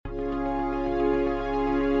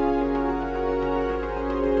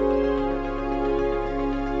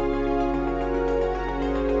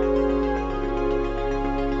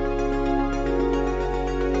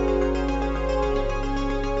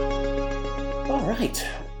All right.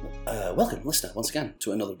 Welcome, listener, once again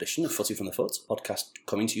to another edition of Footy from the Foot, podcast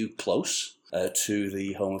coming to you close to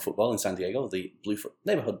the home of football in San Diego, the Bluefoot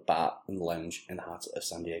neighborhood bar and lounge in the heart of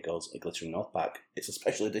San Diego's glittering North Park. It's a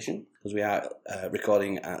special edition because we are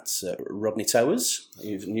recording at Rodney Towers,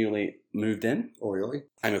 who's newly moved in. Oi, oi.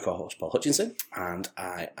 I'm your co-host, Paul Hutchinson, and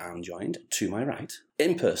I am joined to my right,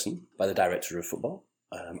 in person, by the director of football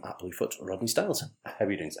at Bluefoot, Rodney Styles. How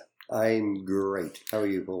are you doing, sir? I'm great. How are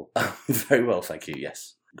you, Paul? Very well, thank you,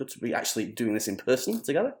 yes. Good to be actually doing this in person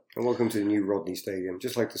together. And welcome to the new Rodney Stadium.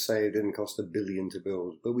 Just like to say, it didn't cost $1 billion to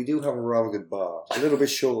build, but we do have a rather good bar. A little bit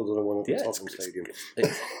shorter than the one at the Tottenham Stadium.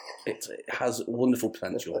 It has wonderful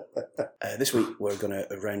potential. This week we're going to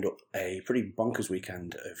round up a pretty bonkers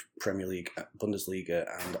weekend of Premier League, Bundesliga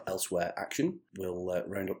and elsewhere action. We'll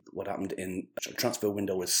round up what happened in the transfer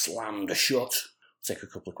window was slammed shut. Take a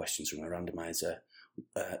couple of questions from a randomiser.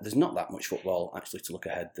 There's not that much football actually to look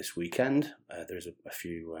ahead this weekend. There's a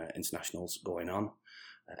few internationals going on.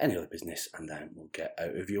 Any other business, and then we'll get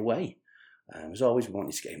out of your way. As always, we want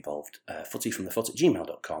you to get involved.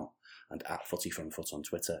 footyfromthefoot@gmail.com and at footyfromthefoot on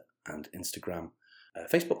Twitter and Instagram,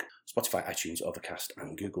 Facebook, Spotify, iTunes, Overcast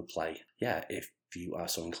and Google Play. Yeah, if you are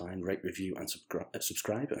so inclined, rate, review and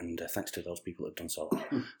subscribe. And thanks to those people that have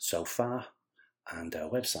done so far. And our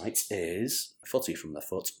website is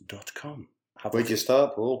footyfromthefoot.com. Where'd you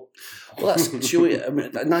start, Paul? Well, that's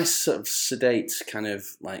a nice sort of sedate kind of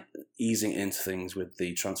like easing into things with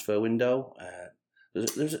the transfer window.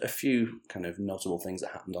 There's a few kind of notable things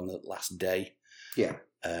that happened on the last day. Yeah.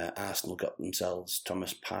 Arsenal got themselves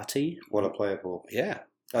Thomas Partey. What a player, Paul. Yeah.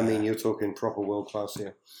 I mean, you're talking proper world class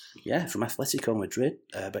here. Yeah, from Atletico Madrid,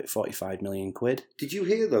 about 45 million quid. Did you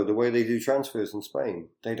hear, though, the way they do transfers in Spain?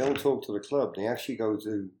 They don't talk to the club. They actually go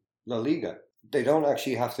to La Liga. They don't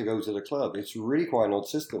actually have to go to the club. It's really quite an odd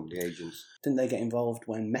system, the agents. Didn't they get involved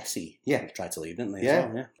when Messi tried to leave, didn't they? Yeah.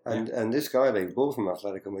 As well? Yeah. And this guy they bought from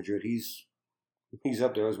Atletico Madrid, he's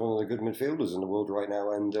up there as one of the good midfielders in the world right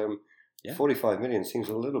now. And 45 million seems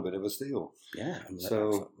a little bit of a steal. Yeah.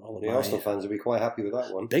 So the Arsenal fans will be quite happy with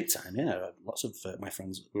that one. Big time, yeah. Lots of my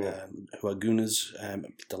friends who are Gooners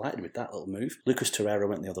delighted with that little move. Lucas Torreira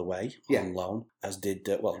went the other way on loan, as did,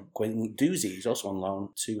 Quentin Doozy is also on loan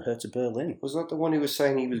to Hertha Berlin. Was that the one who was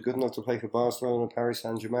saying he was good enough to play for Barcelona, Paris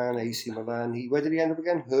Saint-Germain, AC Milan? Where did he end up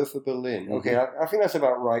again? Hertha Berlin. Mm-hmm. Okay, I think that's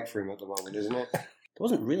about right for him at the moment, isn't it? There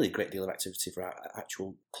wasn't really a great deal of activity for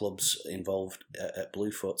actual clubs involved at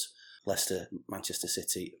Bluefoot. Leicester, Manchester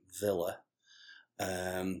City, Villa.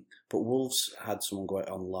 But Wolves had someone go out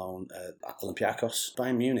on loan at Olympiacos.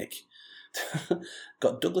 Bayern Munich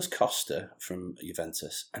got Douglas Costa from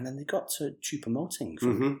Juventus, and then they got to Choupo-Moting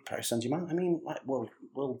from Paris Saint-Germain. I mean, like world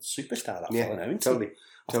superstar, that fella now, isn't totally.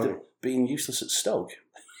 He? After being useless at Stoke.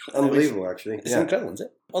 Unbelievable, actually. It's incredible, isn't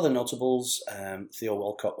it? Other notables, Theo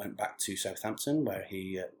Walcott went back to Southampton, where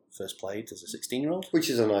he first played as a 16-year-old. Which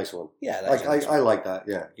is a nice one. Yeah. I like that,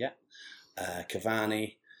 yeah. Yeah.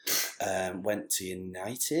 Cavani went to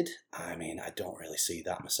United. I mean, I don't really see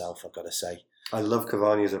that myself, I've got to say. I love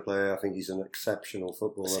Cavani as a player. I think he's an exceptional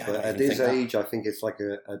footballer. But at his age, I think it's like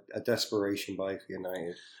a desperation buy for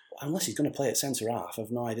United. Unless he's going to play at centre-half, I've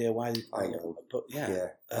no idea why. I know. But yeah. Yeah.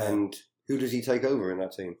 And who does he take over in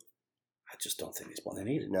that team? I just don't think it's what they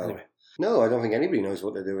needed. No. Anyway. No, I don't think anybody knows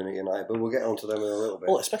what they're doing at United, but we'll get on to them in a little bit.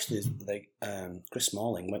 Well, especially as Chris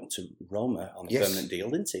Smalling went to Roma on a permanent deal,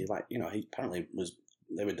 didn't he? Like, he apparently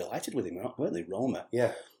they were delighted with him, weren't they, Roma?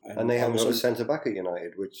 Yeah, and they haven't got a centre-back at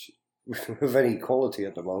United, which of any quality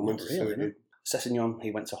at the moment. Not really, no. Sessegnon,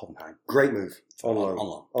 he went to Hoffenheim. Great move. On loan.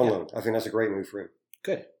 On loan. I think that's a great move for him.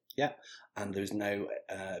 Good, yeah. And there's now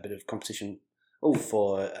a bit of competition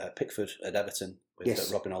for Pickford at Everton,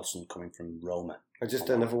 with Robin Olsen coming from Roma. I just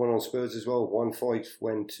another one on Spurs as well. Juan Foyth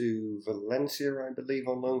went to Valencia, I believe,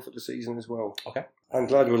 on loan for the season as well. Okay. I'm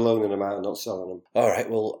glad we're loaning them out and not selling them. All right,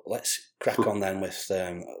 well, let's crack on then with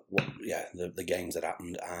the games that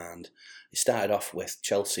happened. And it started off with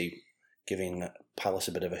Chelsea giving Palace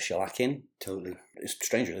a bit of a shellacking. Totally. It's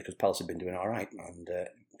strange, really, because Palace had been doing all right. And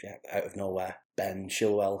out of nowhere, Ben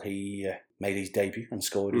Chilwell, he made his debut and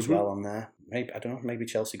scored as well on there. Maybe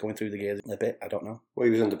Chelsea going through the gears a bit, I don't know. Well,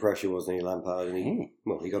 he was under pressure, wasn't he, Lampard? And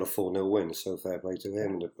he got a 4-0 win, so fair play to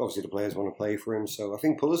him. And obviously the players want to play for him, so I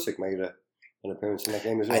think Pulisic made an appearance in that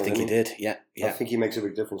game as well. I think he did, yeah. I think he makes a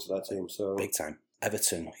big difference to that team. So big time.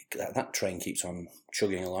 Everton, that train keeps on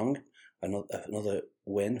chugging along. Another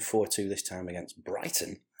win, 4-2 this time against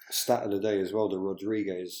Brighton. Stat of the day as well, that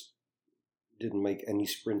Rodriguez didn't make any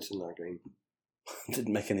sprints in that game.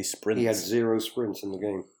 Didn't make any sprints. He had 0 sprints in the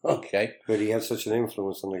game. Okay. But he had such an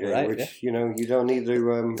influence on the game, Right, which, you know, you don't need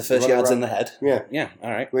to... the first run yard's around. in the head. Yeah. Yeah, all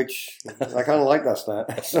right. Which, I kind of like that stat.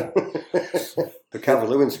 But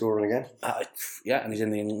Calvert-Lewin scoring again. Yeah, and he's in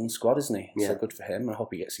the England squad, isn't he? Yeah. So good for him. I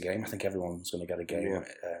hope he gets a game. I think everyone's going to get a game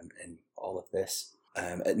in all of this.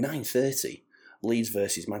 At 9:30, Leeds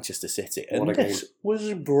versus Manchester City. And What a game. this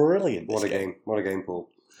was brilliant. What a game. What a game, Paul.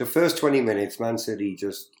 The first 20 minutes, Man City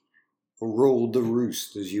just ruled the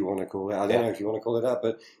roost, as you want to call it. I don't know if you want to call it that,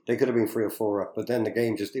 but they could have been 3 or 4 up. But then the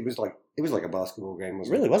game just, it was like a basketball game, It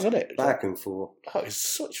wasn't really it? was, wasn't it? Back and forth. Oh, it was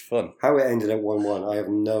such fun. How it ended at 1-1, I have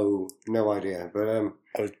no idea.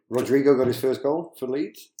 But Rodrigo got his first goal for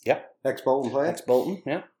Leeds. Yeah. Ex-Bolton player. Ex-Bolton,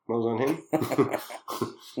 yeah. Well done him.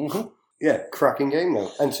 Mm-hmm. Yeah, cracking game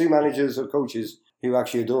though. And 2 managers or coaches who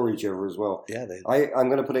actually adore each other as well. Yeah, I'm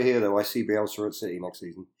going to put it here though. I see Bielsa at City next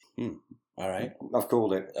season. All right. I've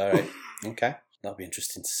called it. All right. Okay. That'll be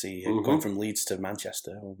interesting to see going from Leeds to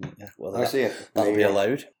Manchester. Yeah, well, I see it. That'll be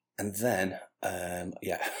allowed. And then,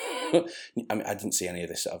 yeah, I mean, I didn't see any of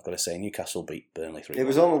this. I've got to say, Newcastle beat Burnley 3-1. It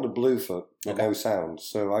was on the Bluefoot, with Okay. no sound,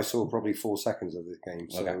 so I saw probably 4 seconds of this game.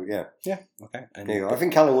 So Okay. yeah, Yeah. Okay. And there you go. I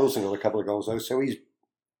think Callum Wilson got a couple of goals though, so he's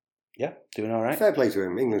yeah, doing all right. fair play to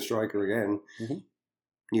him. England striker again. Mhm.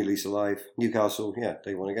 New lease of life. Newcastle, yeah,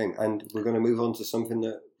 they won a game, and we're going to move on to something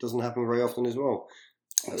that doesn't happen very often as well.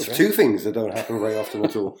 That's right. 2 things that don't happen very often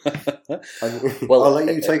at all. Well, I'll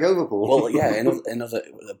let you take over, Paul. Well, yeah, another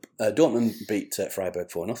Dortmund beat Freiburg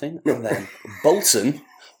 4-0, and then Bolton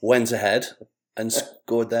went ahead and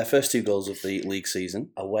scored their first 2 goals of the league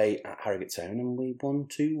season away at Harrogate Town, and we won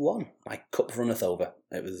 2-1 by cup runneth over.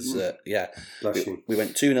 It was yeah. Bless you. We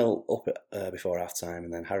went 2-0 up before half time,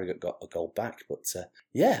 and then Harrogate got a goal back. But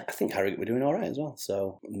yeah, I think Harrogate were doing all right as well.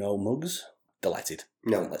 So no mugs. Delighted.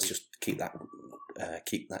 No. Let's just keep that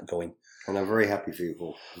going. And I'm very happy for you,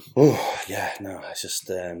 Paul. Oh yeah, no, it's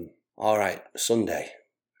just all right. Sunday.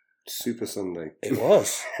 Super Sunday. It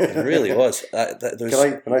was. It really was.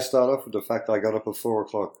 Can I start off with the fact that I got up at 4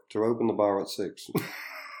 o'clock to open the bar at 6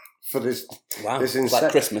 for this? Wow, this it's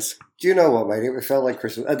like Christmas. Do you know what, mate? It felt like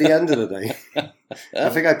Christmas. At the end of the day, I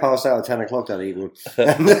think I passed out at 10 o'clock that evening.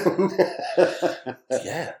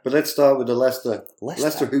 Yeah. But let's start with the Leicester,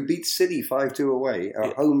 Leicester. who beat City 5-2 away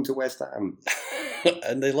at home to West Ham.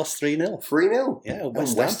 And they lost 3-0. 3-0. Yeah,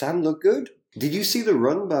 And West Ham looked good. Did you see the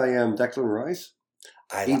run by Declan Rice?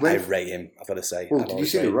 I went- rate him, I've got to say. Well, I've did you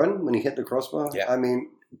always see the rated him. run when he hit the crossbar? Yeah. I mean,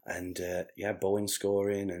 And yeah, Bowen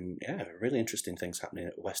scoring, and yeah, really interesting things happening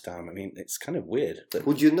at West Ham. I mean, it's kind of weird. That,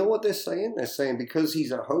 would you know what they're saying? They're saying because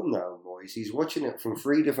he's at home now, boys, he's watching it from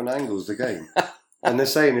 3 different angles, the game. And they're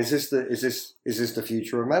saying, is this the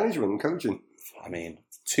future of management and coaching? I mean,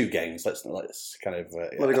 2 games. Let's kind of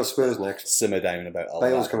Well, they got Spurs next. simmer down about all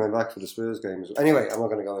Bale's that. coming back for the Spurs game. Anyway, I'm not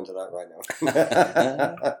going to go into that right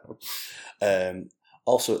now.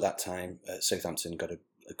 Also, at that time, Southampton got a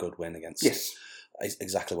good win against. Yes.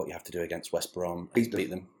 Exactly what you have to do against West Brom. Beat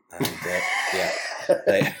them. And yeah,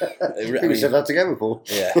 I We mean, said that together, Paul.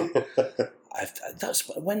 yeah. That's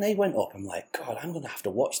when they went up. I'm like, God, I'm going to have to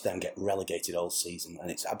watch them get relegated all season,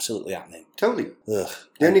 and it's absolutely happening. Totally. Ugh.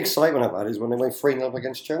 The only excitement I've had is when they went 3-0 up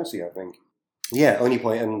against Chelsea, I think. Yeah, only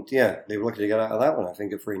point. And yeah, they were lucky to get out of that one, I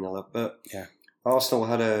think, at 3-0 up. But Yeah. Arsenal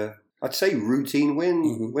had I'd say routine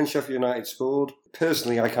win when Sheffield United scored.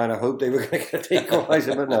 Personally, I kind of hoped they were going to get the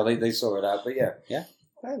equaliser, but no, they saw it out. But yeah.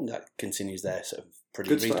 And that continues their sort of pretty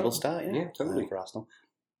Good reasonable start, Yeah, totally. for Arsenal.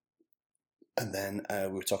 And then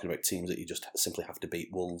we were talking about teams that you just simply have to beat.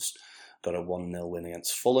 Wolves got a 1-0 win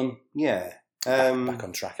against Fulham. Yeah. Back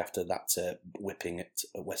on track after that whipping at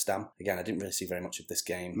West Ham. Again, I didn't really see very much of this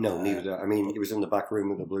game. No, neither did I. I mean, it was in the back room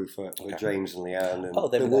with the Bluefoot, with Okay. James and Leanne, and They the were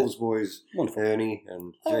there. Wolves boys, Wonderful. Ernie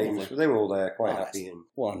and Oh, James. lovely. They were all there, quite Oh, happy. And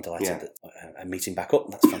Well, I'm delighted Yeah. that I'm meeting back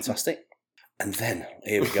up. That's fantastic. And then,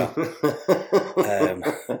 here we go.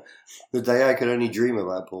 The day I could only dream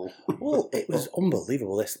about, Paul. Well, it was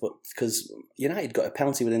unbelievable this, but because United got a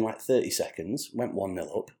penalty within like 30 seconds, went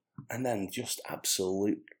 1-0 up, and then just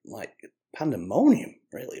absolute like pandemonium,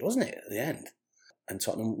 really, wasn't it, at the end? And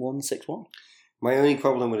Tottenham won 6-1. My only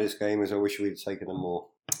problem with this game is I wish we'd taken them more.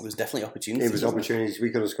 It was definitely opportunities. It was wasn't opportunities. We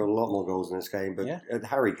could have scored a lot more goals in this game, but Yeah.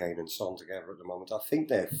 Harry Kane and Son together at the moment, I think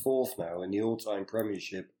they're fourth now in the all-time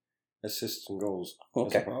Premiership assists and goals as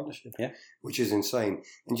Okay. a partnership, Yeah. which is insane.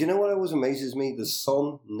 And do you know what always amazes me? The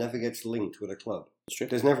Son never gets linked with a club. It's true.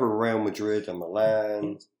 There's never a Real Madrid, a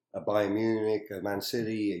Milan, a Bayern Munich, a Man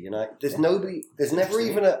City, a United. There's nobody. There's never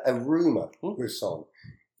even a rumour with Son.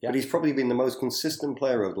 Yeah. But he's probably been the most consistent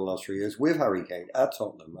player over the last 3 years with Harry Kane at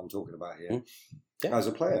Tottenham. I'm talking about here Yeah. as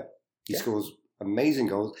a player. He Yeah. scores amazing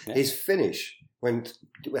goals. Yeah. His finish when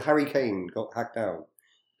Harry Kane got hacked down,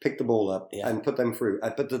 picked the ball up and put them through.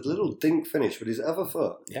 But the little dink finish with his other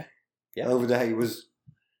foot over the head was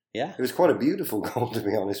it was quite a beautiful goal, to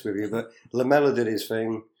be honest with you. But Lamela did his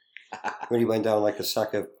thing when he went down like a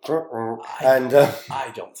sack of... And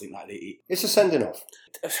I don't think that... It's a sending off.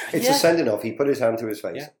 It's a sending off. He put his hand to his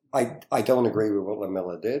face. Yeah. I don't agree with what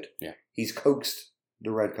Lamela did. Yeah. He's coaxed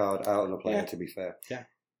the red card out of the player, to be fair. Yeah.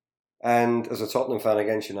 And as a Tottenham fan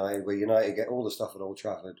against United, where United get all the stuff at Old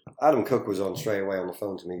Trafford, Adam Cook was on straight away on the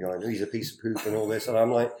phone to me going, he's a piece of poop and all this. And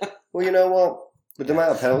I'm like, well, you know what? With the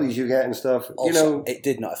amount of penalties you get and stuff, also, it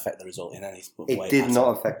did not affect the result in any way. It did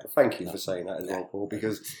not affect. Thank you for saying that as well, Paul,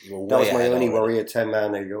 because that was my only worry at 10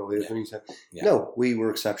 man. They go, no, we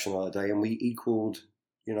were exceptional that day, and we equalled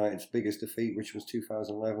United's biggest defeat, which was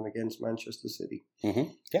 2011 against Manchester City.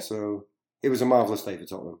 Mm-hmm. Yeah. So it was a marvellous day for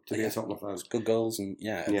Tottenham to be a Tottenham fan. Good goals and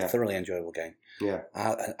a thoroughly enjoyable game. Yeah,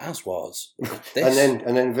 as was this.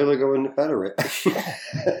 and then Villa go and better it.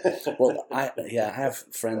 Well, I have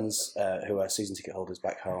friends who are season ticket holders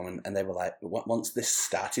back home, and they were like, once this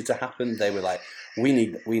started to happen, they were like, we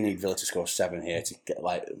need Villa to score 7 here to get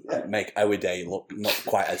make our day look not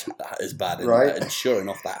quite as bad. And sure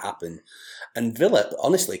enough, that happened. And Villa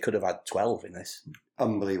honestly could have had 12 in this.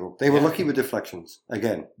 Unbelievable. They were lucky with deflections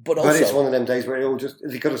again. But it's one of them days where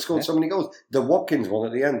he could have scored so many goals. The Watkins one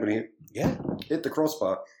at the end, but he hit the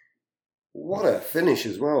crossbar. What a finish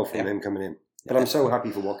as well from him coming in. But I'm so happy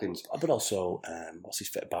for Watkins. But also, what's his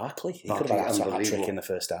fit? Barkley. He could have had a trick in the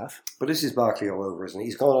first half. But this is Barkley all over, isn't he?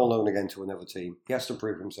 He's gone on loan again to another team. He has to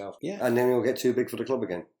prove himself. Yeah. And then he'll get too big for the club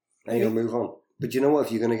again. And he'll move on. But you know what?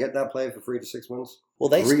 If you're going to get that player for 3 to 6 months,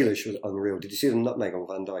 Grealish was unreal. Did you see the nutmeg on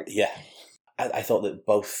Van Dijk? Yeah. I thought that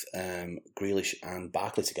both Grealish and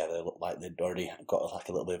Barkley together looked like they'd already got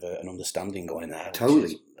a little bit of an understanding going there.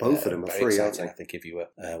 Totally. Both of them are free, aren't they? I think if you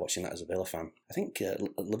were watching that as a Villa fan. I think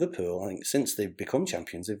Liverpool, since they've become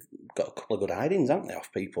champions, they've got a couple of good hidings, haven't they,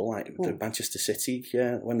 off people? Like Manchester City,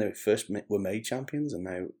 when they first were made champions, and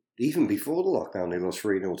now... Even before the lockdown, they lost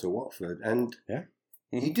 3-0 to Watford. And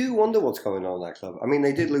you do wonder what's going on in that club. I mean,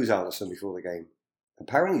 they did lose Alisson before the game.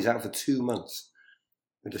 Apparently he's out for 2 months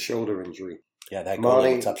with a shoulder injury. Yeah, that goal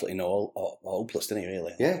looked absolutely hopeless, didn't he,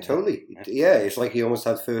 really? Yeah, totally. Yeah, it's like he almost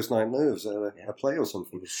had first-night nerves at a play or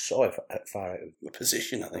something. He was so far out of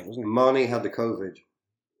position, I think, wasn't he? Mane had the COVID.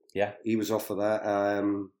 Yeah. He was off for that.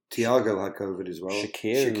 Thiago had COVID as well.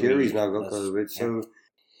 Shaqiri's now got COVID. So,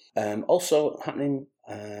 also happening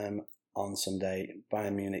on Sunday,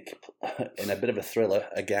 Bayern Munich in a bit of a thriller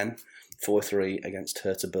again, 4-3 against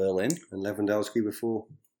Hertha Berlin. And Lewandowski before.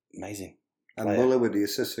 Amazing. And Muller with the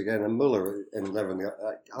assists again. And Muller in 11.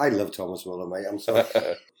 I love Thomas Muller, mate. I'm sorry.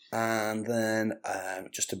 And then,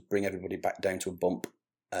 just to bring everybody back down to a bump,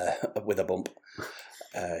 with a bump,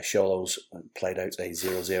 Scholos played out a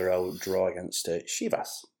 0-0 draw against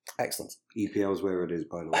Chivas. Excellent. EPL's where it is,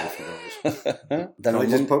 by the way, for those. Then I'll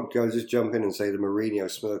just jump in and say the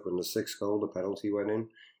Mourinho smirk when the 6th goal, the penalty went in.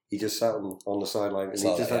 He just sat on the sideline and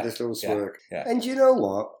he just had this little smirk. Yeah. And you know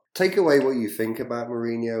what? Take away what you think about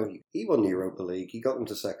Mourinho. He won the Europa League. He got them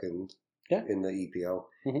to 2nd in the EPL.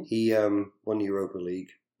 Mm-hmm. He won the Europa League.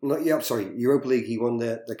 Europa League. He won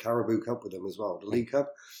the Carabao Cup with them as well, the League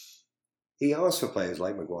Cup. He asked for players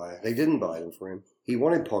like Maguire. They didn't buy them for him. He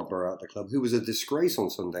wanted Pogba out the club, who was a disgrace on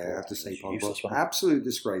Sunday, I have to say, Pogba. Absolute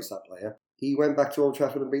disgrace, that player. He went back to Old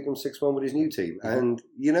Trafford and beat them 6-1 with his new team. And,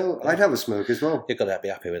 I'd have a smoke as well. You've got to be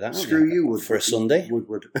happy with that. Screw you, Woodward. For a Sunday.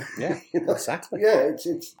 Woodward. Yeah, exactly. Yeah,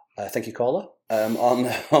 it's... Thank you, caller. On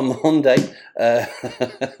Monday,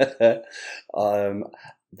 the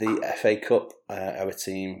FA Cup, our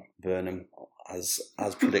team, Burnham, as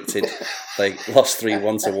predicted, they lost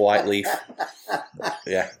 3-1 to Whiteleaf.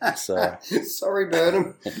 Yeah, so... Sorry,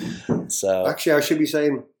 Burnham. So actually, I should be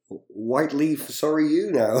saying... Whiteleaf, sorry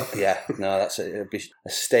you now. Yeah, no, it'd be a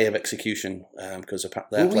stay of execution because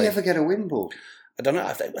will we ever get a win, Paul? I don't know.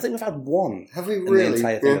 I think we've had one. Have we really? In the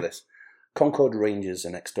entire thing of this. Concord Rangers are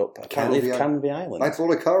next up. Canvey Island. I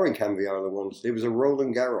bought a car in Canvey Island once. It was a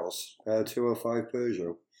Roland Garros 205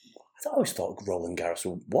 Peugeot. I always thought Roland Garros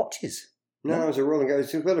were watches. No, it was a Roland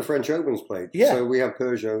Garros. It's where the French Opens played. Yeah. So we have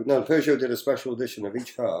Peugeot. No, Peugeot did a special edition of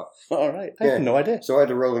each car. All right. I had no idea. So I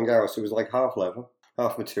had a Roland Garros. It was like half leather,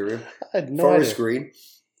 half material. I had no Forest idea. green.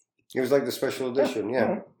 It was like the special edition. Yeah.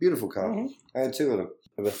 Right. Beautiful car. Mm-hmm. I had 2 of them.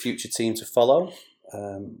 We have a future team to follow.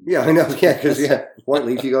 Yeah, I know. Yeah, because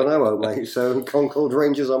Whiteleaf, you got no hope, mate. So Concord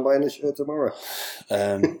Rangers, I'm buying a shirt tomorrow.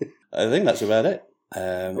 I think that's about it.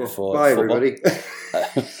 For bye, football. everybody.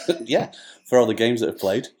 Yeah, for all the games that have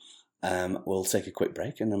played. We'll take a quick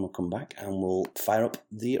break and then we'll come back and we'll fire up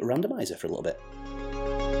the randomizer for a little bit.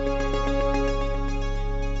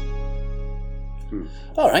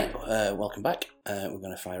 All right, welcome back. We're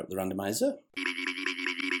going to fire up the randomizer.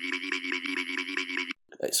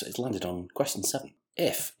 It's landed on question 7.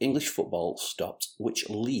 If English football stopped, which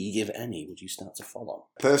league, if any, would you start to follow?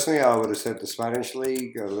 Personally, I would have said the Spanish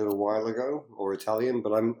league a little while ago, or Italian,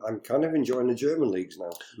 but I'm kind of enjoying the German leagues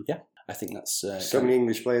now. Yeah, I think that's... so many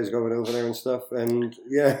English players going over there and stuff, and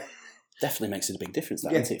yeah. Definitely makes it a big difference,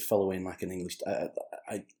 that, doesn't it, following like an English...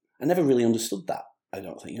 I never really understood that. I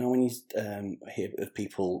don't think, when you hear of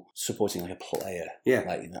people supporting like a player,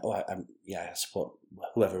 like, I support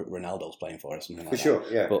whoever Ronaldo's playing for or something like that. For sure,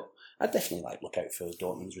 yeah. But I'd definitely look out for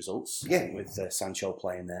Dortmund's results, with Sancho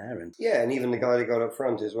playing there. And even the guy that got up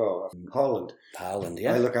front as well, Haaland.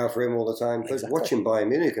 Yeah. I look out for him all the time. But Exactly. watching Bayern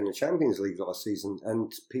Munich in the Champions League last season, and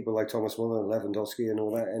people like Thomas Muller and Lewandowski and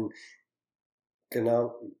all that, and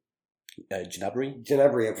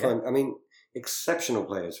Gnabry up front. I mean, exceptional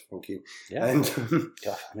players, thank you. Yeah. And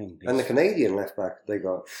and the Canadian left back they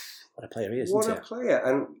got. What a player he is, What isn't a player.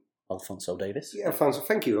 And Alphonso Davies. Yeah, Alphonso.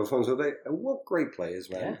 Thank you, Alphonso Davies. What great players,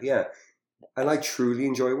 man. Yeah. And I truly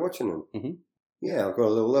enjoy watching them. Mm-hmm. Yeah, I've got a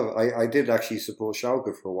little love. I did actually support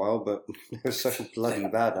Schalke for a while, but it was so bloody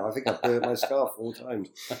bad now. I think I've burnt my scarf 4 times.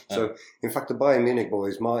 So, in fact, the Bayern Munich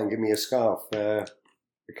boys, Martin, give me a scarf, a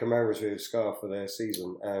commemorative scarf for their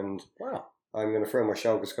season. And wow. I'm going to throw my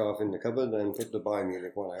Schalke scarf in the cupboard and put the Bayern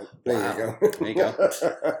Munich one out. There you go. There you go.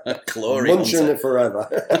 Glory. Munching it forever.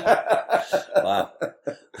 Wow.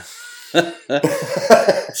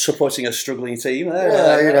 Supporting a struggling team.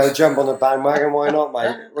 Yeah, jump on the bandwagon. Why not,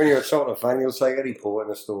 mate? When you're a Tottenham fan, you'll take any port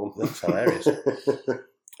in a storm. That's hilarious.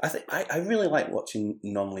 I think I really like watching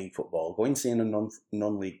non-league football. Going seeing a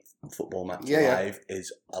non-league football match live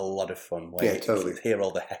is a lot of fun. Totally. You hear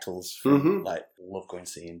all the heckles. From, love going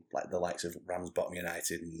seeing the likes of Ramsbottom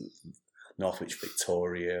United and Northwich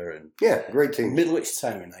Victoria and great team. Middlewich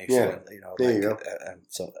Town. I used to, there you go.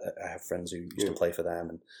 So I have friends who used to play for them,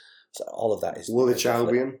 and so all of that is Woolwich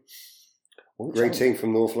Albion. Great team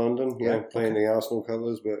from North London. Yeah, Right, playing the Arsenal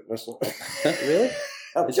colours, but that's not really.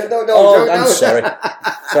 No, I'm sorry.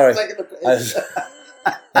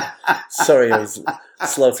 Sorry, I was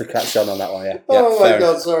slow to catch on that one. Yeah. Oh my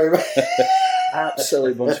God, sorry.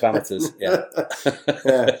 Absolute bunch of amateurs. Yeah.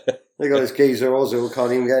 They got this geezer Ozil,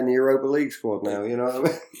 can't even get in the Europa League squad now. You know what I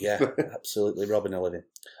mean? Yeah, absolutely, robbing a living.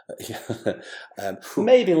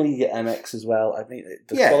 Maybe Liga MX as well. I mean,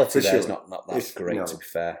 the quality there is not that great, to be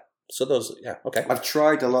fair. So those, okay. I've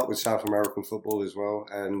tried a lot with South American football as well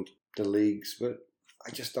and the leagues, but I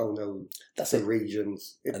just don't know the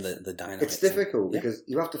regions. And the dynamics. It's difficult because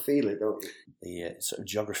you have to feel it, don't you? The sort of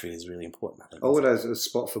geography is really important, I think. Oh, there's a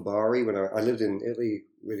spot for Bari. When I lived in Italy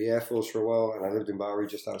with the Air Force for a while, and I lived in Bari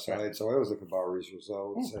just outside, so I always look at Bari's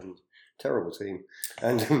results and terrible team.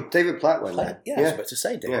 And David Platt went there. Yeah, I was about to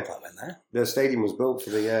say David Platt went there. The stadium was built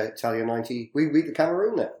for the Italian 90. We beat the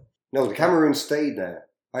Cameroon there. No, the Cameroon stayed there.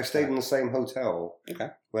 I stayed in the same hotel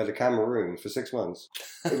where the Cameroon for 6 months.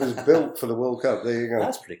 It was built for the World Cup. There you go.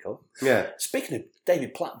 That's pretty cool. Yeah. Speaking of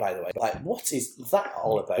David Platt, by the way, what is that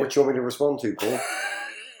all about? What do you want me to respond to, Paul?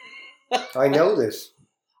 I know this.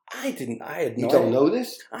 I had no idea. You don't know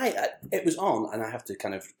this? It was on, and I have to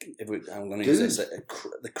kind of. I'm going to use this.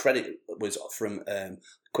 The credit was from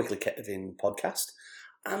Quickly Kevin podcast,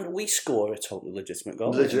 and we score a totally legitimate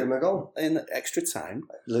goal. In extra time.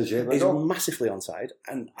 Legitimate He's goal. massively onside,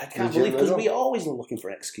 and I can't believe, because we always are looking for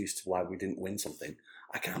an excuse to why we didn't win something.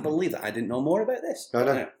 I can't believe that I didn't know more about this. No.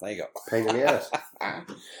 Yeah, there you go. Pain in the ass.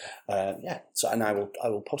 So, and I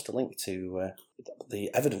will post a link to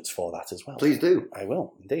the evidence for that as well. Please do. I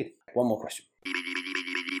will, indeed. One more question.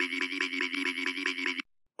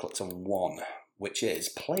 Clicked on one, which is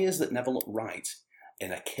players that never look right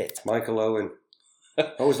in a kit. Michael Owen.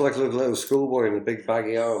 I always like a little schoolboy in the big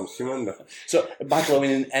baggy arms. Do you remember? So, Michael Owen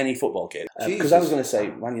in any football kit. Because I was going to say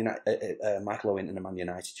Michael Owen in a Man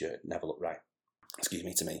United shirt never looked right. Excuse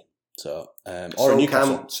me, to me. So,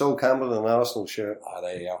 or Sol Campbell in an Arsenal shirt.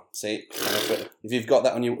 There you go. See, if you've got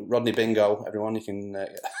that on your Rodney Bingo, everyone, you can.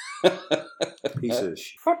 Piece of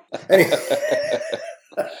shit. Anyway.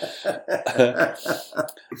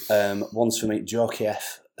 Once for me, Joe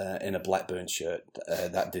Kieff in a Blackburn shirt.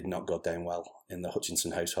 That did not go down well in the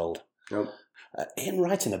Hutchinson household. Nope. Ian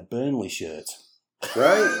Wright in a Burnley shirt.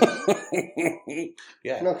 Right?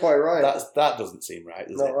 Yeah. Not quite right. That doesn't seem right,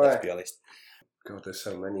 does it? Right. Let's be honest. God, there's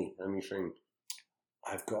so many. Let me think.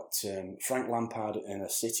 I've got Frank Lampard in a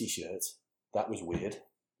City shirt. That was weird,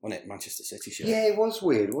 wasn't it? Manchester City shirt. Yeah, it was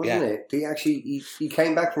weird, wasn't it? He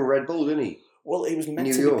came back from Red Bull, didn't he? Well, he was meant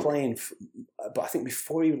New to York. be playing, but I think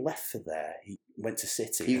before he left for there, he went to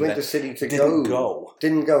City. He and went then to City to didn't go. go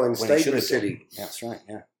Didn't go and when he stayed should with have done. City. Yeah, that's right.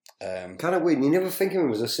 Yeah. Kind of weird. You never think of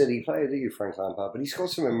him as a City player, do you, Frank Lampard? But he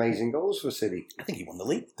scored some amazing goals for City. I think he won the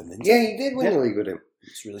league with them, didn't Yeah, he did win Yeah. the league with him.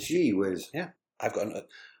 It's really Gee whiz. I've got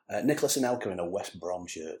Nicholas Anelka in a West Brom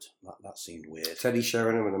shirt. That seemed weird. Teddy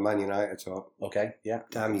Sheringham with a Man United top. Okay, yeah.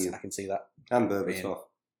 Damn you. I can see that. And Berbatov.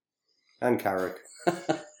 And Carrick.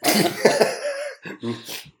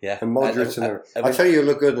 Yeah. And Modric. I tell you, you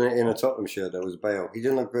look good in a Tottenham shirt. That was Bale. He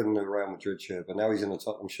didn't look good in the Real Madrid shirt, but now he's in a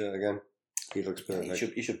Tottenham shirt again. He looks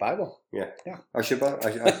perfect. You should buy one. Yeah. Yeah. I should buy.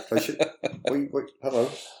 I should. Wait, hello.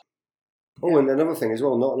 Oh, and another thing as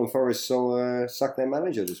well. Nottingham Forest sacked their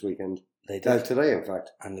manager this weekend. They did. Today, in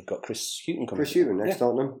fact. And they've got Chris Hughton coming. Chris Hughton next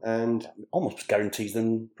Tottenham, and almost guarantees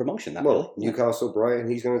them promotion. That well, really. Newcastle, Brighton.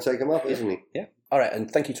 He's going to take him up, isn't he? Yeah. All right,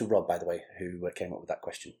 and thank you to Rob, by the way, who came up with that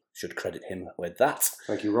question. Should credit him with that.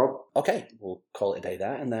 Thank you, Rob. Okay, we'll call it a day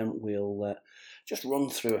there, and then we'll just run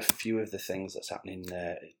through a few of the things that's happening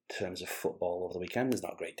in terms of football over the weekend. There's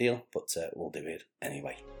not a great deal, but we'll do it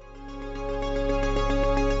anyway.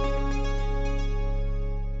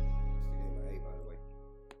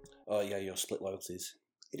 Oh yeah, your split loyalties.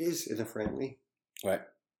 It is in a friendly. Right.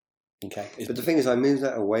 Okay. But the thing is, I moved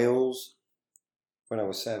out of Wales when I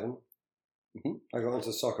was 7. Mm-hmm. I got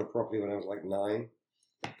into soccer properly when I was like 9.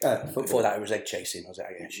 Before that, it was egg chasing, was it?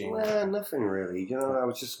 I assume. Well, nothing really. You know, I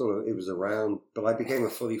was just sort of, it was around, but I became a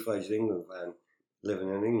fully fledged England fan living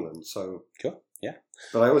in England. So cool. Yeah.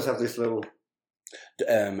 But I always have this little.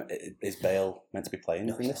 Is Bale meant to be playing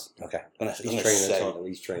in this? Okay. He's training.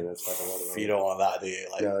 He's training. You don't want that, do you?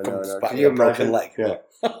 Like, no. Can you broken leg? Yeah.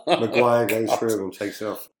 Maguire goes through him and takes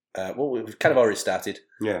off. Well, we've kind of already started.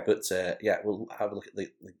 Yeah. But we'll have a look at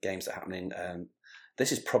the games that are happening.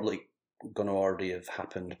 This is probably going to already have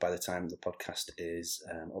happened by the time the podcast is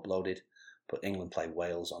uploaded. But England play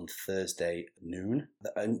Wales on Thursday noon.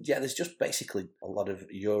 And there's just basically a lot of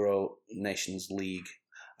Euro Nations League.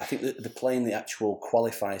 I think that they're playing the actual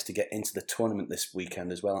qualifiers to get into the tournament this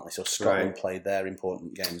weekend as well, aren't they? So Scotland played their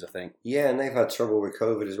important games, I think. Yeah, and they've had trouble with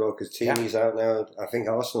COVID as well because Tierney's out now. I think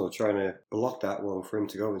Arsenal are trying to block that one for him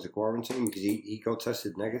to go into quarantine because he got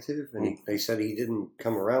tested negative and they said he didn't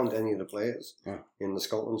come around any of the players in the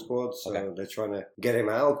Scotland squad. So they're trying to get him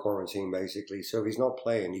out of quarantine basically. So if he's not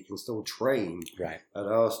playing, he can still train at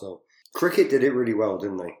Arsenal. Cricket did it really well,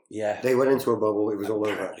 didn't they? Yeah. They went into a bubble. It was all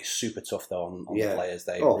over. Super tough, though, on the players.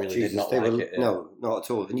 They did not it. No, not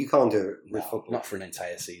at all. And you can't do it with football. Not for an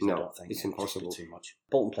entire season, I don't think. It's impossible. Too much.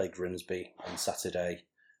 Bolton played Grimsby on Saturday.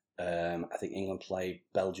 I think England play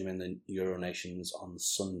Belgium in the Euro Nations on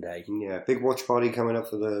Sunday. Yeah, big watch party coming up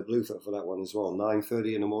for the Bluefoot for that one as well.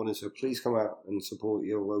 9:30 in the morning, so please come out and support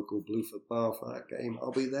your local Bluefoot bar for that game.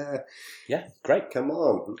 I'll be there. Yeah, great. Come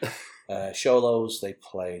on. Sholos, they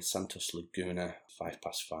play Santos Laguna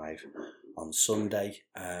 5:05 on Sunday.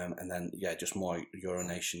 And then, just more Euro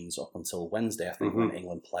Nations up until Wednesday, I think, when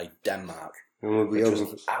England play Denmark. And we'll be which was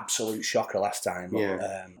an absolute shocker last time.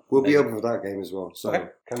 Yeah. We'll be open for that game as well. So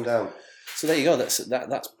come down. So there you go.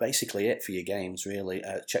 That's basically it for your games, really.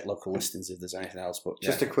 Check local listings if there's anything else. But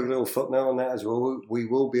just a quick little footnote on that as well. We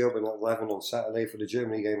will be open at 11 on Saturday for the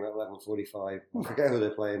Germany game at 11:45. I forget who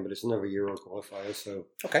they're playing, but it's another Euro qualifier. So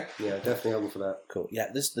definitely open for that. Cool.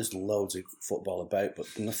 Yeah, there's loads of football about, but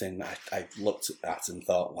nothing I looked at and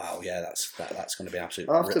thought, wow, that's going to be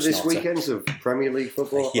absolutely. After this weekend's of Premier League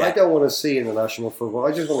football, I don't want to see international football.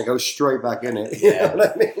 I just want to go straight back in it. You know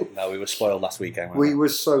what I mean? No, we were spoiled last weekend. We were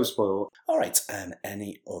so spoiled. All right,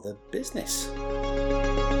 any other business?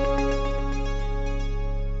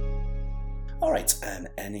 All right,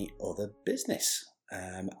 any other business?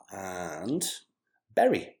 And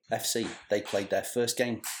Bury FC, they played their first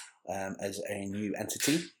game as a new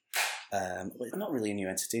entity. Well, not really a new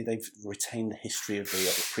entity. They've retained the history of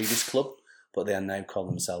the previous club, but they are now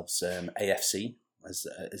calling themselves AFC, as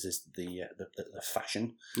is the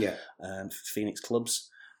fashion. Yeah. Phoenix clubs.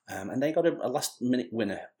 And they got a last-minute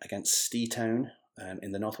winner against Steetown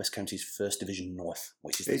in the Northwest Counties First Division North.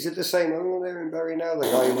 Is it the same owner there in Bury now?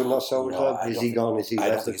 The guy who would not sell the club? Is he gone? Is he left?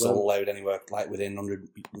 I don't think it's allowed anywhere like within 100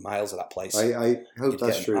 miles of that place. I hope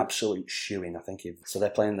that's true. Absolute shoeing, I think. So they're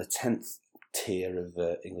playing the 10th tier of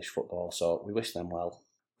English football. So we wish them well.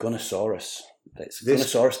 Gunnosaurus. It's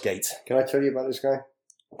Gunnosaurus Gate. Can I tell you about this guy?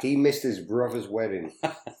 He missed his brother's wedding.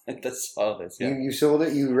 That's all this. Yeah. You saw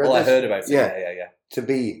that? You read? Well, this? I heard about it. Yeah. To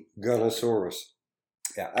be Gunnosaurus.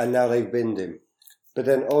 Yeah. And now they've binned him. But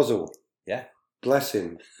then Ozil. Yeah. Bless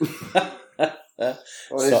him.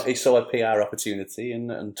 So he saw a PR opportunity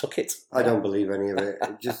and took it. I don't believe any of it.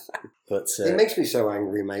 But it makes me so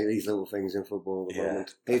angry, mate. These little things in football at the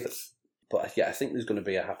moment. But I think there's going to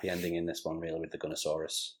be a happy ending in this one, really, with the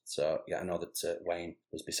Gunnosaurus. So I know that Wayne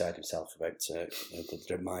was beside himself about the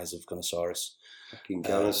demise of Gunnosaurus. Fucking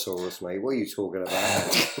Gunnosaurus, mate. What are you talking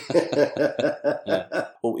about?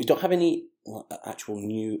 Well, we don't have any actual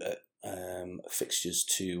new fixtures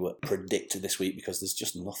to predict this week because there's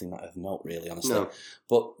just nothing that of note, really, honestly. No.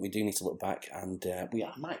 But we do need to look back, and we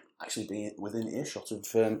might actually be within earshot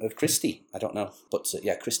of Christy. I don't know, but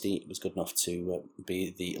Christy was good enough to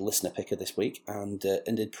be the listener picker this week, and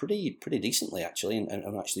did pretty decently actually,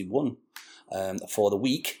 and actually won for the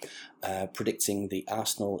week, predicting the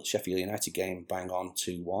Arsenal Sheffield United game bang on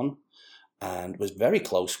 2-1, and was very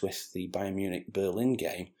close with the Bayern Munich Berlin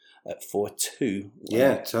game at 4-2.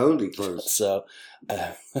 Yeah, totally close. So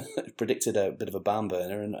predicted a bit of a barn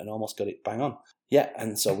burner and almost got it bang on. Yeah,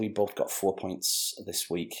 and so we both got 4 points this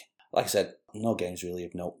week. Like I said, no games really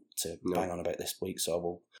of note to bang on about this week, so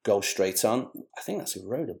we'll go straight on. I think that's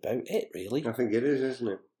around about it, really. I think it is,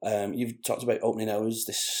 isn't it? You've talked about opening hours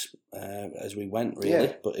this as we went,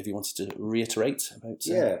 really, but if you wanted to reiterate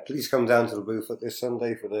about... please come down to the booth at this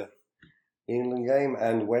Sunday for the England game,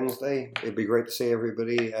 and Wednesday. It'd be great to see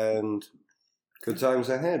everybody, and good times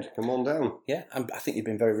ahead. Come on down. Yeah, I think you've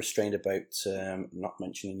been very restrained about not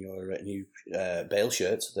mentioning your new Bale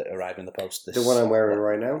shirts that arrived in the post. The one I'm wearing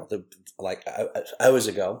right now? Hours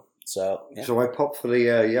ago. So I popped for the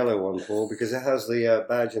yellow one, Paul, because it has the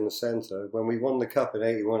badge in the centre. When we won the Cup in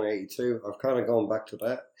 81-82, I've kind of gone back to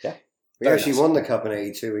that. Yeah. We actually won the Cup in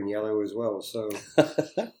 82 in yellow as well, so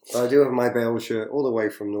I do have my Bale shirt all the way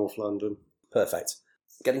from North London. Perfect.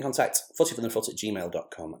 Get in contact,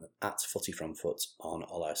 footyfromthefoot@gmail.com and at footyfromfoot on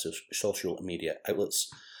all our social media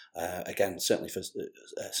outlets. Again, certainly for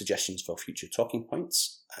suggestions for future talking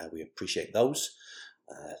points, we appreciate those.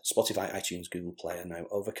 Spotify, iTunes, Google Play, and now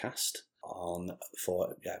Overcast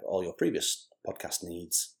for all your previous podcast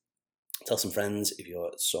needs. Tell some friends if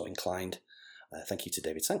you're so inclined. Thank you to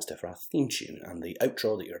David Sangster for our theme tune and the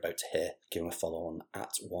outro that you're about to hear. Give him a follow on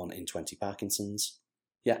at 1 in 20 Parkinson's.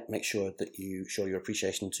 Make sure that you show your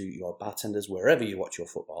appreciation to your bartenders wherever you watch your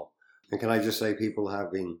football. And can I just say, people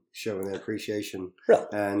have been showing their appreciation. Right.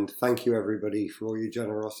 And thank you, everybody, for all your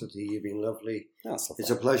generosity. You've been lovely. That's lovely.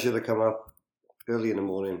 It's a pleasure to come up early in the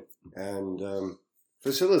morning and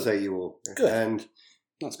facilitate you all. Good. And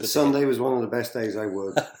Sunday was one of the best days I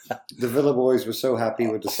worked. The Villa boys were so happy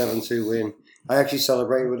with the 7-2 win. I actually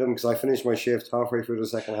celebrated with them because I finished my shift halfway through the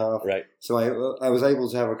second half. Right. So I was able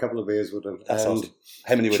to have a couple of beers with them. That's awesome.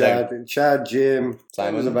 How many were there? Chad, Jim.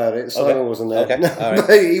 Simon. That was about it. Simon wasn't there. Okay. All right.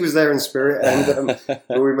 But he was there in spirit. And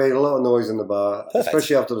but we made a lot of noise in the bar, Perfect.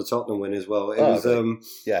 especially after the Tottenham win as well. It was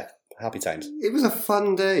happy times. It was a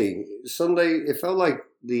fun day. Sunday, it felt like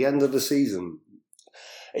the end of the season.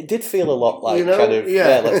 It did feel a lot like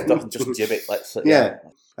let's not just jib it.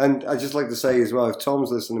 And I'd just like to say as well, if Tom's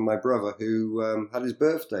listening, my brother, who had his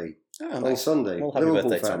birthday on Sunday, well, happy Liverpool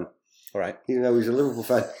birthday, fan. Tom. All right. You know, he's a Liverpool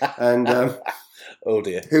fan. And oh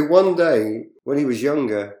dear. Who one day, when he was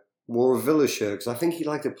younger, wore a Villa shirt, because I think he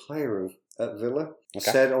liked a player at Villa,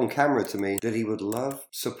 said on camera to me that he would love,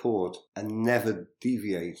 support, and never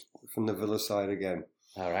deviate from the Villa side again.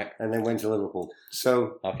 All right. And then went to Liverpool.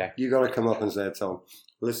 So you got to come up and say, Tom,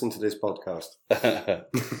 listen to this podcast.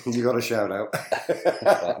 You got a shout out.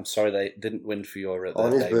 Well, I'm sorry they didn't win for your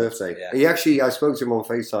on his birthday. Yeah. I spoke to him on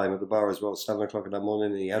FaceTime at the bar as well, 7 o'clock in the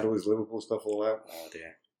morning, and he had all his Liverpool stuff all out. Oh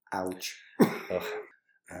dear. Ouch.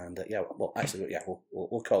 And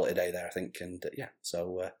we'll call it a day there, I think. And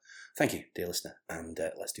so thank you, dear listener, and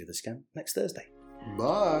let's do this again next Thursday.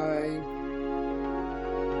 Bye.